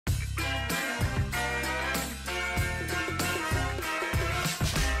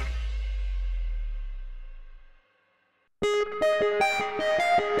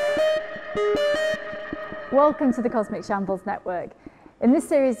Welcome to the Cosmic Shambles Network. In this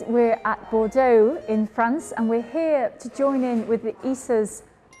series we're at Bordeaux in France and we're here to join in with the ESA's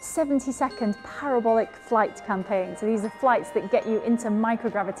 70-second parabolic flight campaign. So these are flights that get you into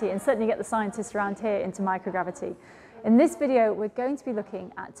microgravity and certainly get the scientists around here into microgravity. In this video we're going to be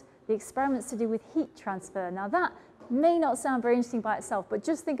looking at the experiments to do with heat transfer. Now that may not sound very interesting by itself, but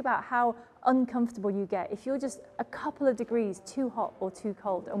just think about how uncomfortable you get if you're just a couple of degrees too hot or too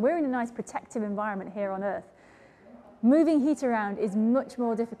cold. And we're in a nice protective environment here on Earth. Moving heat around is much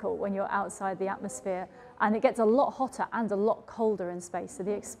more difficult when you're outside the atmosphere, and it gets a lot hotter and a lot colder in space. So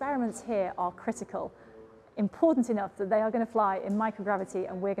the experiments here are critical, important enough that they are going to fly in microgravity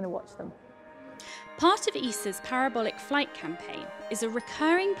and we're going to watch them. Part of ESA's parabolic flight campaign is a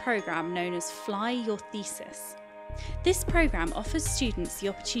recurring programme known as Fly Your Thesis. This programme offers students the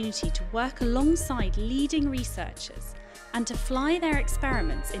opportunity to work alongside leading researchers and to fly their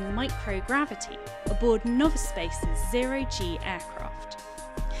experiments in microgravity aboard Novespace's zero-G aircraft.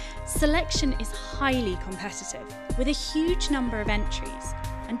 Selection is highly competitive, with a huge number of entries,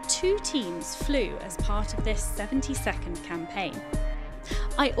 and 2 teams flew as part of this 70-second campaign.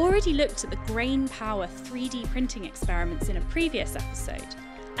 I already looked at the grain power 3D printing experiments in a previous episode,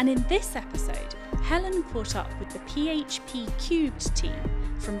 and in this episode, Helen caught up with the PHP Cubed team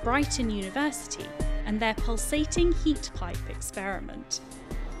from Brighton University and their pulsating heat pipe experiment.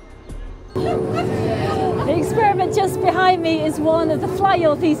 The experiment just behind me is one of the Fly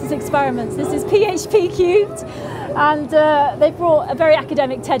Your Thesis experiments. This is PHP Cubed, and they brought a very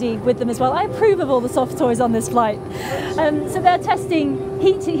academic teddy with them as well. I approve of all the soft toys on this flight. So they're testing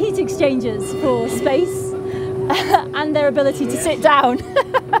heat exchangers for space and their ability to sit down.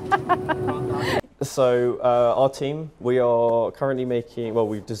 So our team, we are currently making, well,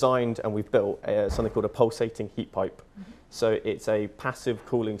 we've designed and we've built something called a pulsating heat pipe. So it's a passive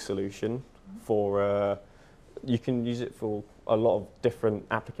cooling solution for, you can use it for a lot of different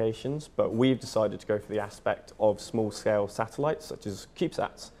applications, but we've decided to go for the aspect of small scale satellites such as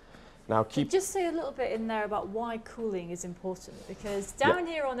CubeSats. Now, just say a little bit in there about why cooling is important, because down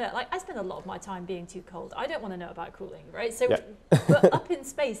here on Earth, like I spend a lot of my time being too cold. I don't want to know about cooling, right? So, but up in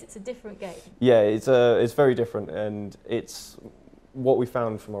space, it's a different game. Yeah, it's very different, and it's what we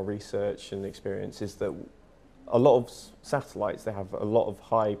found from our research and experience is that a lot of satellites, they have a lot of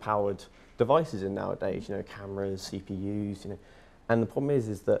high-powered devices in nowadays. You know, cameras, CPUs. You know, and the problem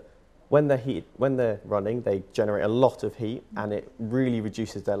is that when they're running, they generate a lot of heat, and it really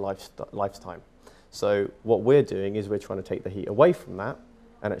reduces their lifetime. So what we're doing is we're trying to take the heat away from that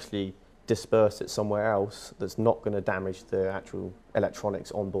and actually disperse it somewhere else that's not going to damage the actual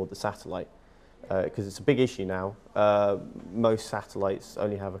electronics on board the satellite. Because it's a big issue now. Most satellites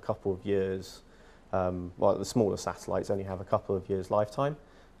only have a couple of years, well, the smaller satellites only have a couple of years lifetime,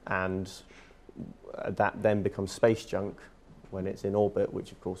 and that then becomes space junk when it's in orbit,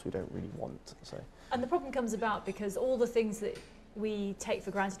 which of course we don't really want. So. And the problem comes about because all the things that we take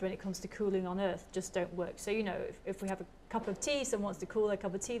for granted when it comes to cooling on Earth just don't work. So, you know, if we have a cup of tea, someone wants to cool their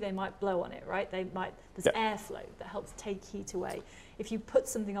cup of tea, they might blow on it, right? There's airflow that helps take heat away. If you put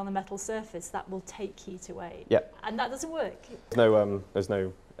something on a metal surface, that will take heat away. And that doesn't work. There's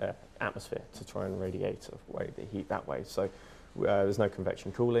no atmosphere to try and radiate away the heat that way. So there's no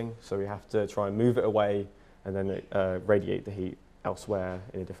convection cooling, so we have to try and move it away and then radiate the heat elsewhere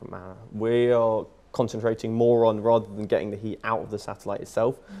in a different manner. We are concentrating more on, rather than getting the heat out of the satellite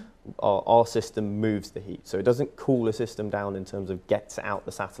itself, our system moves the heat. So it doesn't cool the system down in terms of gets it out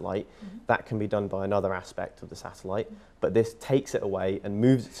the satellite. That can be done by another aspect of the satellite, but this takes it away and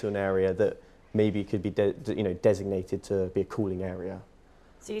moves it to an area that maybe could be designated to be a cooling area.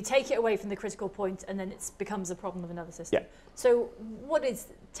 So you take it away from the critical point and then it becomes a problem of another system. Yeah. So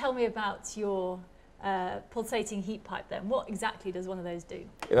tell me about your pulsating heat pipe then. What exactly does one of those do?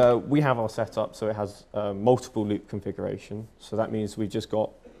 We have our setup, so it has multiple loop configuration. So that means we've just got,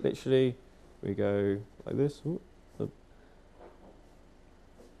 literally, we go like this,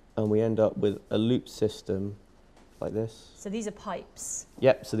 and we end up with a loop system like this. So these are pipes?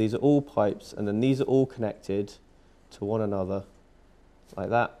 Yep, so these are all pipes, and then these are all connected to one another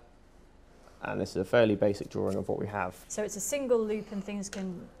like that. And this is a fairly basic drawing of what we have. So it's a single loop and things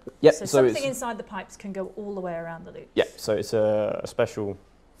can... Yep, so something inside the pipes can go all the way around the loop? Yeah, so it's a special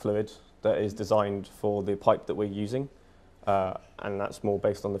fluid that is designed for the pipe that we're using. And that's more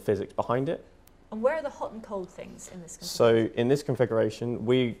based on the physics behind it. And where are the hot and cold things in this configuration? So in this configuration,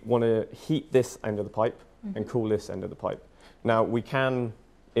 we want to heat this end of the pipe and cool this end of the pipe. Now we can,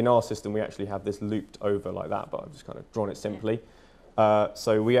 in our system, we actually have this looped over like that, but I've just kind of drawn it simply.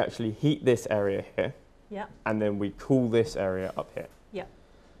 So we actually heat this area here, and then we cool this area up here.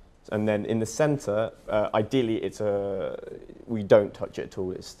 And then in the centre, ideally, we don't touch it at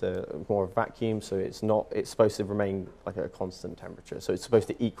all. It's more of a vacuum, so it's supposed to remain like at a constant temperature. So it's supposed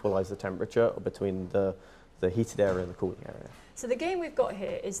to equalise the temperature between the heated area and the cooling area. So the game we've got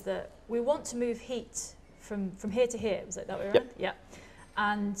here is that we want to move heat from here to here. Was it that way around? Yep. Yeah.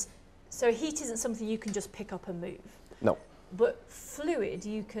 And so heat isn't something you can just pick up and move. No. But fluid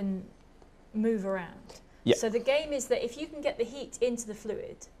you can move around. Yep. So the game is that if you can get the heat into the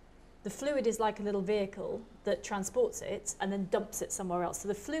fluid is like a little vehicle that transports it and then dumps it somewhere else. So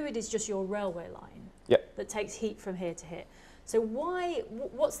the fluid is just your railway line that takes heat from here to here. So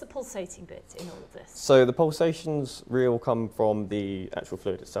what's the pulsating bit in all of this? So the pulsations really come from the actual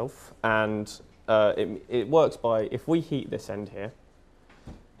fluid itself, and it works by, if we heat this end here,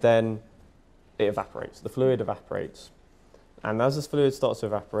 then it evaporates. The fluid evaporates. And as this fluid starts to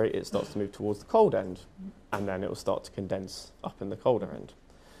evaporate, it starts to move towards the cold end, and then it will start to condense up in the colder end.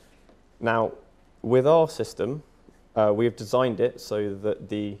 Now, with our system, we have designed it so that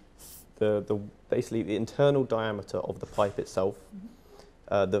basically the internal diameter of the pipe itself,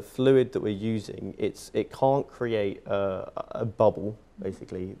 the fluid that we're using, it can't create a bubble,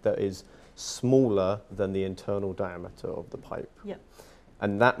 basically, that is smaller than the internal diameter of the pipe. Yep.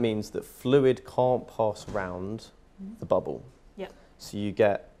 And that means that fluid can't pass around the bubble. Yep. So you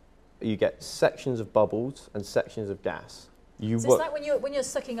get sections of bubbles and sections of gas. So it's like when you're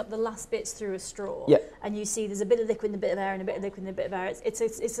sucking up the last bits through a straw, and you see there's a bit of liquid and a bit of air and a bit of liquid and a bit of air. It's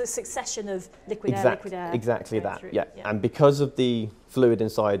a succession of liquid air. Exactly that. Yeah. And because of the fluid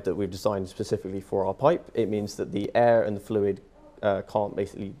inside that we've designed specifically for our pipe, it means that the air and the fluid can't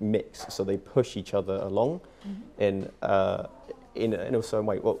basically mix, so they push each other along in a certain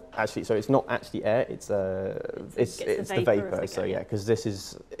way. Well, actually, so it's not actually air; it's the vapor. So yeah, because this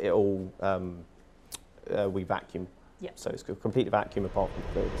is it all we vacuum. Yep. So it's a complete vacuum apart from the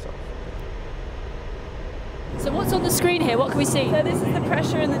fluid itself. So what's on the screen here? What can we see? So this is the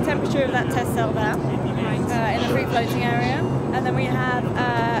pressure and the temperature of that test cell there, in the free floating area. And then we have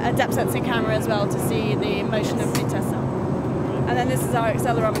a depth sensing camera as well to see the motion of the test cell. And then this is our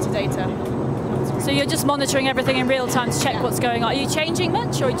accelerometer data. So you're just monitoring everything in real time to check what's going on. Are you changing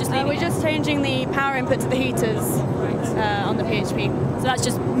much, or are you just leaving We're just changing the power input to the heaters on the PHP. So that's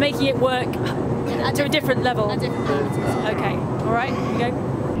just making it work to a different level. At different parameters. Okay. All right. Here we go.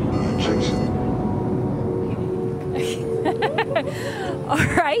 All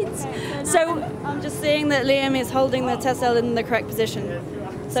right. So I'm just seeing that Liam is holding the test cell in the correct position.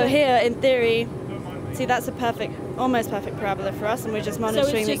 So here, in theory, see, that's a almost perfect parabola for us, and we're just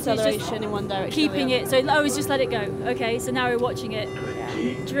monitoring the acceleration in one direction. Keeping it, so it's just let it go. Okay, so now we're watching it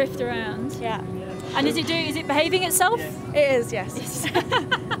drift around. Yeah. And is it behaving itself? It is, yes.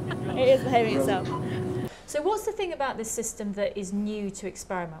 It is behaving itself. So what's the thing about this system that is new to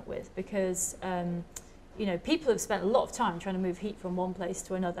experiment with? Because people have spent a lot of time trying to move heat from one place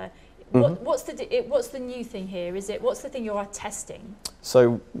to another. What's the new thing here? What's the thing you are testing?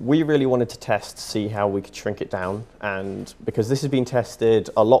 So we really wanted to test to see how we could shrink it down, and because this has been tested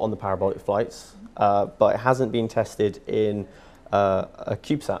a lot on the parabolic flights, but it hasn't been tested in a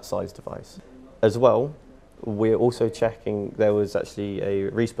CubeSat sized device. As well, we're also checking, there was actually a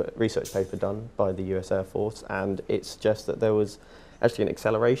research paper done by the US Air Force, and it suggests that there was actually an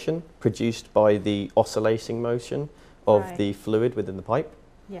acceleration produced by the oscillating motion of the fluid within the pipe.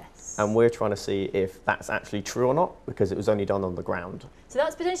 Yes. And we're trying to see if that's actually true or not, because it was only done on the ground. So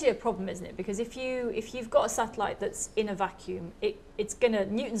that's potentially a problem, isn't it? Because if you've got a satellite that's in a vacuum,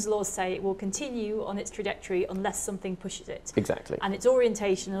 Newton's laws say it will continue on its trajectory unless something pushes it. Exactly. And its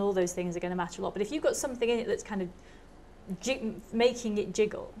orientation and all those things are going to matter a lot. But if you've got something in it that's kind of making it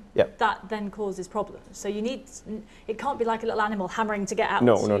jiggle, that then causes problems. So it can't be like a little animal hammering to get out.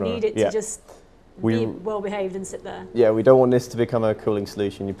 No, you need it to just be well behaved and sit there. Yeah, we don't want this to become a cooling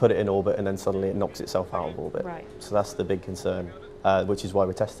solution. You put it in orbit and then suddenly it knocks itself out of orbit. Right. So that's the big concern, which is why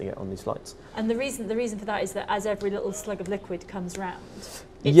we're testing it on these flights. And the reason for that is that as every little slug of liquid comes round,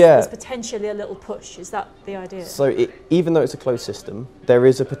 there's potentially a little push. Is that the idea? So even though it's a closed system, there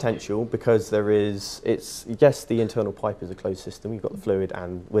is a potential, because yes, the internal pipe is a closed system. You've got the fluid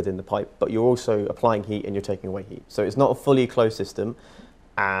and within the pipe, but you're also applying heat and you're taking away heat. So it's not a fully closed system.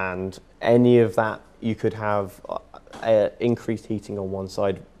 And any of that, you could have increased heating on one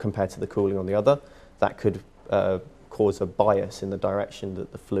side compared to the cooling on the other. That could cause a bias in the direction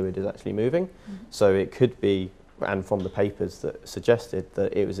that the fluid is actually moving. So it could be, and from the papers that suggested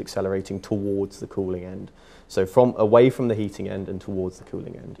that it was accelerating towards the cooling end. So away from the heating end and towards the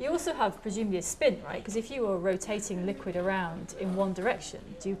cooling end. You also have presumably a spin, right? Because if you were rotating liquid around in one direction,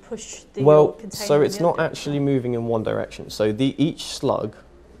 do you push the container? So it's not actually moving in one direction. So each slug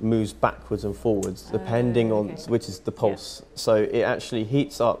moves backwards and forwards depending on which is the pulse. So it actually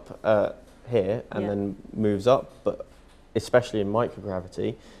heats up here and then moves up, but especially in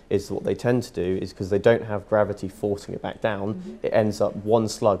microgravity, is what they tend to do is because they don't have gravity forcing it back down, it ends up one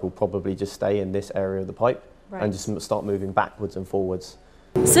slug will probably just stay in this area of the pipe and just start moving backwards and forwards.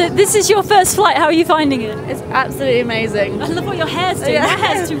 So this is your first flight, how are you finding it? It's absolutely amazing. I love what your hair's doing, your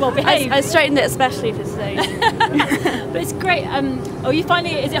hair's too well behaved. I straightened it especially for today. But it's great. Are you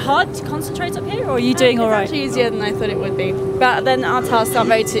finding it, is it hard to concentrate up here or are you doing alright? It's actually easier than I thought it would be. But then our tasks aren't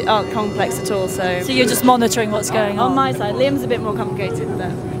very aren't complex at all, so you're just monitoring what's going on? On my side, Liam's a bit more complicated with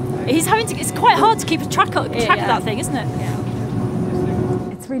that. He's having to, it's quite hard to keep a track of that thing, isn't it? Yeah.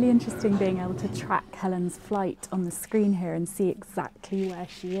 It's really interesting being able to track Helen's flight on the screen here and see exactly where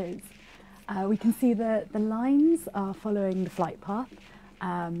she is. We can see the lines are following the flight path,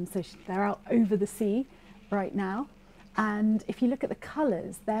 so they're out over the sea right now. And if you look at the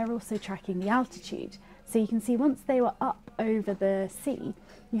colours, they're also tracking the altitude. So you can see once they were up over the sea,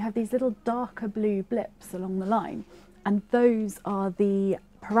 you have these little darker blue blips along the line, and those are the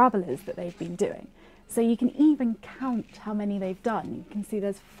parabolas that they've been doing. So you can even count how many they've done. You can see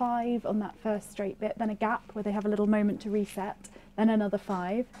there's 5 on that first straight bit, then a gap where they have a little moment to reset, then another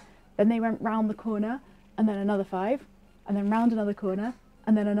 5, then they went round the corner, and then another 5, and then round another corner,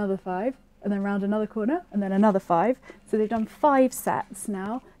 and then another 5, and then round another corner, and then another 5. So they've done 5 sets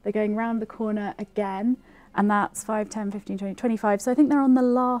now. They're going round the corner again, and that's 5, 10, 15, 20, 25. So I think they're on the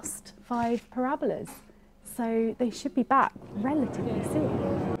last 5 parabolas. So they should be back relatively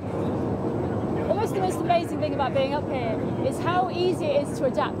soon. Almost the most amazing thing about being up here is how easy it is to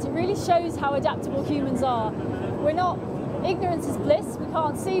adapt. It really shows how adaptable humans are. We're not, ignorance is bliss. We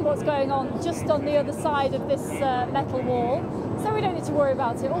can't see what's going on just on the other side of this metal wall. So we don't need to worry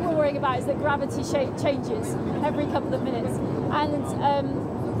about it. All we're worrying about is that gravity changes every couple of minutes. And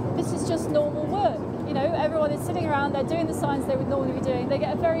this is just normal work. You know, everyone is sitting around, they're doing the science they would normally be doing. They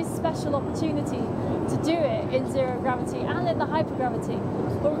get a very special opportunity to do it in zero gravity and in the hypergravity.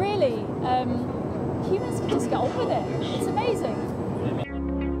 But really, humans can just get on with it. It's amazing.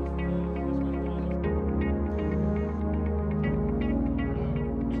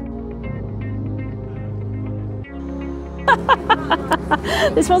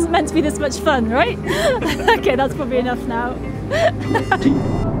 This wasn't meant to be this much fun, right? Okay, that's probably enough now. But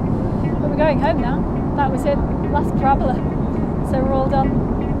we're going home now. That was it, last parabola. So we're all done.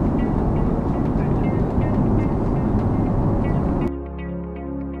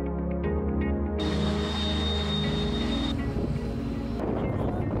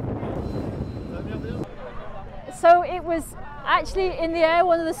 So it was actually in the air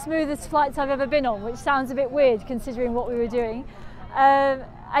one of the smoothest flights I've ever been on, which sounds a bit weird considering what we were doing. And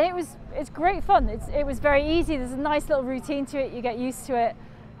it's great fun. It was very easy. There's a nice little routine to it. You get used to it.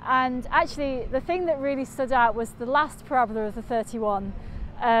 And actually, the thing that really stood out was the last parabola of the 31.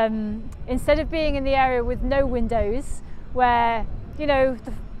 Instead of being in the area with no windows, where you know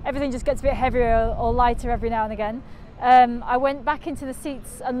everything just gets a bit heavier or lighter every now and again, I went back into the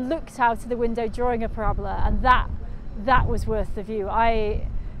seats and looked out of the window drawing a parabola, and that was worth the view.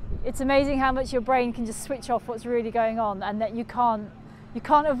 It's amazing how much your brain can just switch off what's really going on, and that you can't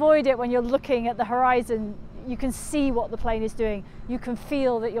avoid it when you're looking at the horizon. You can see what the plane is doing, you can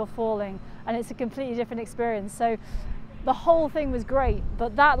feel that you're falling, and it's a completely different experience. So the whole thing was great,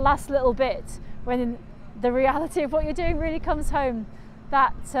 but that last little bit, when the reality of what you're doing really comes home,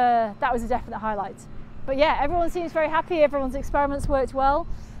 that was a definite highlight. But yeah, everyone seems very happy, everyone's experiments worked well,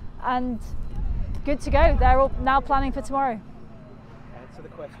 and good to go. They're all now planning for tomorrow. Answer the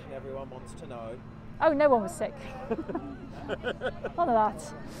question everyone wants to know. Oh, no one was sick. None of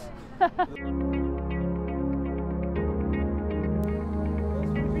that.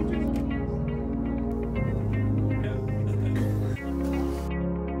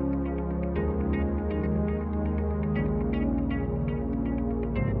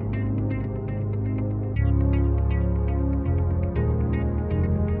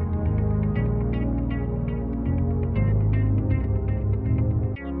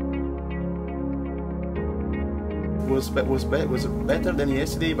 was better than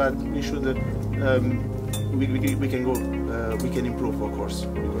yesterday, but we should we can go we can improve, of course.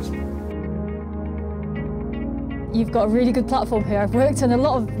 You've got a really good platform here. I've worked on a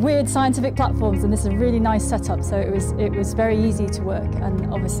lot of weird scientific platforms, and this is a really nice setup, so it was very easy to work,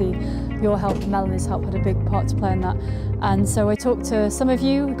 and obviously your help, Melanie's help, had a big part to play in that. And so I talked to some of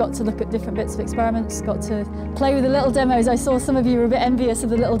you, got to look at different bits of experiments, got to play with the little demos. I saw some of you were a bit envious of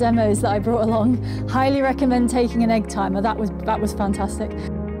the little demos that I brought along. Highly recommend taking an egg timer. That was fantastic.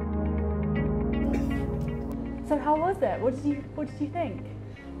 So how was it? What did you think?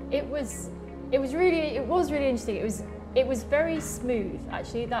 It was really interesting. It was very smooth,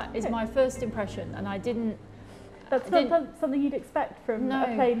 actually. That is my first impression, and I didn't. That's not something you'd expect from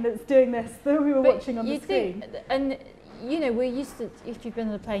a plane that's doing this that we were watching on the screen. And you know, we're used to, if you've been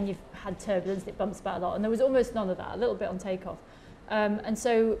on a plane, you've had turbulence, it bumps about a lot, and there was almost none of that. A little bit on takeoff, and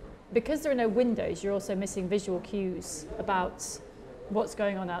so because there are no windows, you're also missing visual cues about what's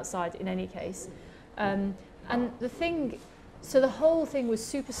going on outside. In any case, and so the whole thing was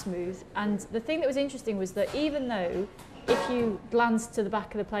super smooth. And the thing that was interesting was that even though if you glanced to the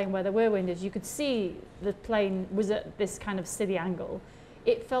back of the plane where there were windows, you could see the plane was at this kind of silly angle.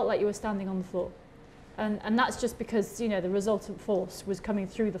 It felt like you were standing on the floor. And that's just because, you know, the resultant force was coming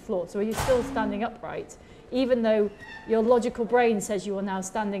through the floor. So you're still standing upright, even though your logical brain says you are now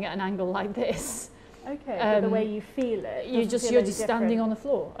standing at an angle like this. Okay, but the way you feel it, you're just standing on the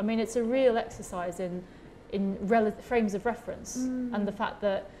floor. I mean, it's a real exercise in frames of reference, and the fact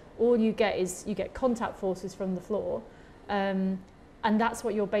that all you get is you get contact forces from the floor, and that's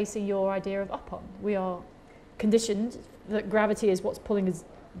what you're basing your idea of up on. We are conditioned that gravity is what's pulling us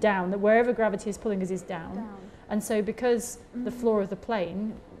down, that wherever gravity is pulling us is down. And so because the floor of the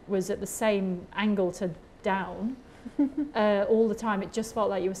plane was at the same angle to down all the time, it just felt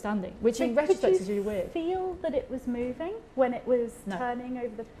like you were standing, which in retrospect is really weird. Feel that it was moving when it was turning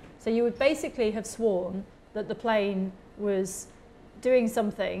over the... So you would basically have sworn that the plane was doing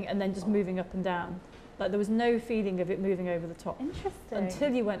something and then just moving up and down. Like there was no feeling of it moving over the top. Interesting.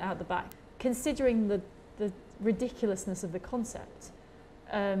 Until you went out the back. Considering the ridiculousness of the concept,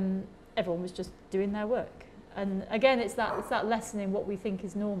 everyone was just doing their work. And again, it's that lesson in what we think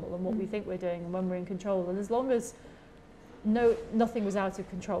is normal and what we think we're doing and when we're in control. And as long as nothing was out of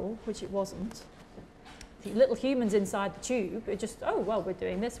control, which it wasn't, the little humans inside the tube, it just, oh, well, we're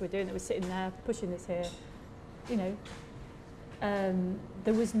doing this, we're sitting there, pushing this here. You know,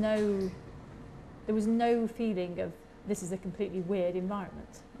 there was no feeling of this is a completely weird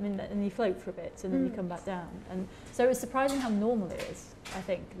environment. I mean, and you float for a bit and then you come back down. And so it's surprising how normal it is, I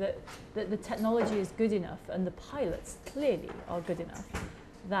think, that the technology is good enough and the pilots clearly are good enough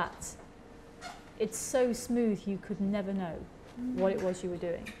that it's so smooth you could never know what it was you were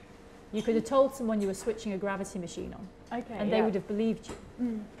doing. You could have told someone you were switching a gravity machine on, and they would have believed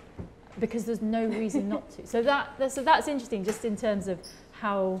you, because there's no reason not to. So that's interesting, just in terms of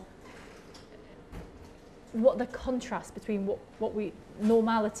what the contrast between what we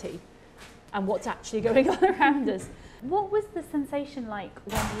normality and what's actually going on around us. What was the sensation like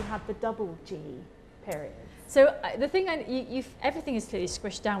when you had the double G period? So the thing, everything is clearly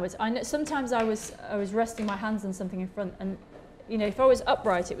squished downwards. I know sometimes I was resting my hands on something in front, and you know, if I was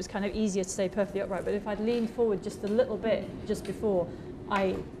upright, it was kind of easier to stay perfectly upright. But if I'd leaned forward just a little bit just before,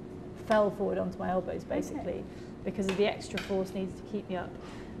 I fell forward onto my elbows basically, because of the extra force needed to keep me up.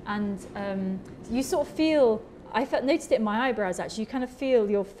 And you sort of feel, noticed it in my eyebrows actually, you kind of feel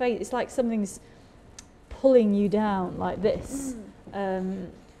your face, it's like something's pulling you down like this.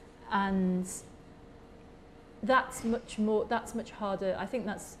 And that's much harder, I think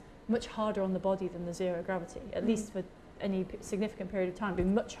that's much harder on the body than the zero gravity, at least for any significant period of time. It'd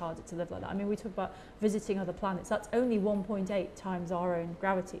be much harder to live like that. I mean, we talk about visiting other planets, that's only 1.8 times our own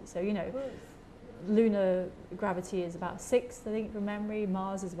gravity. So, you know, lunar gravity is about 6th, I think, from memory.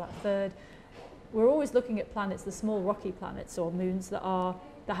 Mars is about 1/3. We're always looking at planets, the small rocky planets or moons that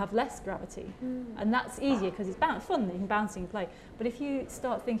have less gravity, and that's easier because it's fun. You can bounce and play. But if you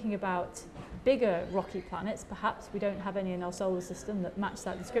start thinking about bigger rocky planets, perhaps we don't have any in our solar system that match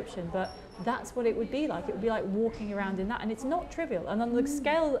that description, but that's what it would be like. It would be like walking around in that, and it's not trivial. And on the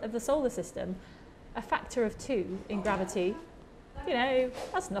scale of the solar system, a factor of 2 in gravity, you know,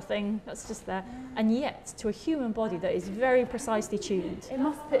 that's nothing, that's just there. And yet, to a human body that is very precisely tuned, it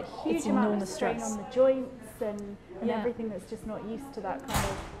must put huge amount of strain on the joints and everything that's just not used to that kind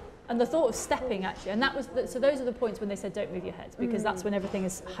of... And the thought of stepping, actually, and that was, so those are the points when they said don't move your head, because that's when everything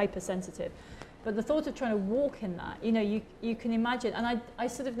is hypersensitive. But the thought of trying to walk in that, you know, you can imagine, and I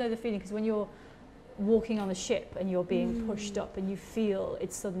sort of know the feeling, because when you're walking on a ship and you're being pushed up and you feel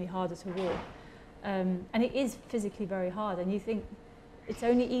it's suddenly harder to walk, and it is physically very hard, and you think it's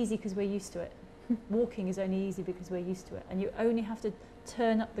only easy because we're used to it. Walking is only easy because we're used to it, and you only have to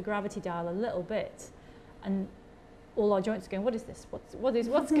turn up the gravity dial a little bit, and all our joints are going, what is this?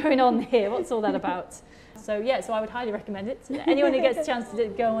 What's going on here? What's all that about? So yeah, so I would highly recommend it. Anyone who gets a chance to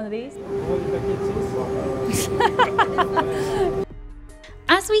go on one of these.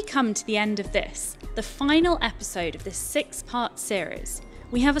 As we come to the end of this, the final episode of this 6-part series,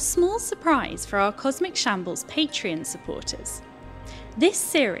 we have a small surprise for our Cosmic Shambles Patreon supporters. This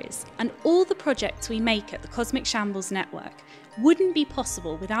series, and all the projects we make at the Cosmic Shambles Network, wouldn't be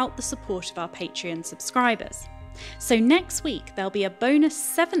possible without the support of our Patreon subscribers. So next week there'll be a bonus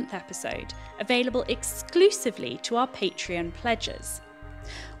 7th episode available exclusively to our Patreon pledgers.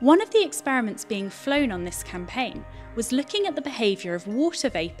 One of the experiments being flown on this campaign was looking at the behaviour of water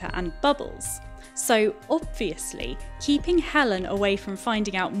vapour and bubbles. So obviously, keeping Helen away from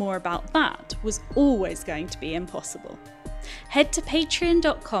finding out more about that was always going to be impossible. Head to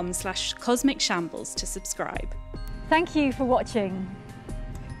patreon.com/cosmicshambles to subscribe. Thank you for watching.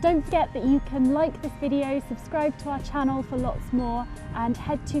 Don't forget that you can like this video, subscribe to our channel for lots more, and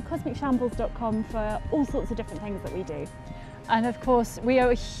head to cosmicshambles.com for all sorts of different things that we do. And of course, we owe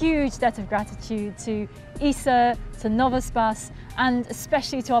a huge debt of gratitude to ESA, to Novespace, and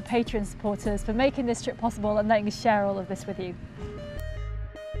especially to our Patreon supporters for making this trip possible and letting us share all of this with you.